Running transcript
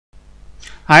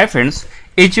Hi friends,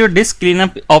 if your disk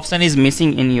cleanup option is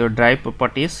missing in your drive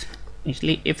properties,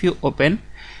 actually if you open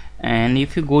and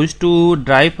if you goes to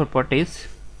drive properties,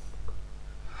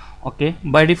 okay,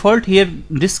 by default here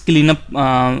this cleanup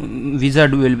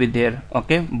wizard will be there,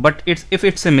 okay, but if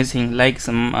it's a missing like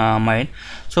some mine,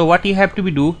 so what you have to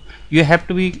be do, you have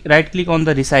to be right click on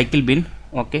the recycle bin,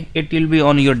 okay, it will be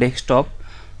on your desktop,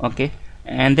 okay,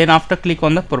 and then after click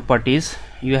on the properties,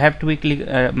 you have to be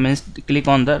click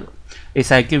on the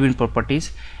recycle bin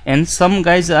properties. And some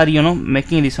guys are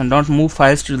making this one, don't move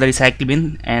files to the recycle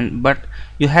bin, and but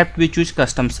you have to be choose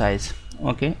custom size,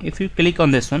 okay. If you click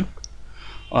on this one,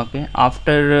 okay,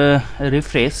 after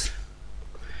refresh,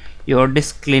 your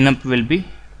disk cleanup will be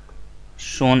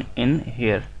shown in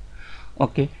here,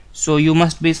 okay. So you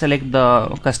must be select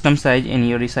the custom size in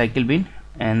your recycle bin,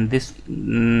 and this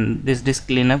disk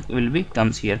cleanup will be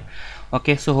comes here,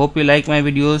 okay. So hope you like my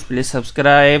videos, please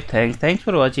subscribe. Thanks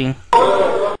for watching.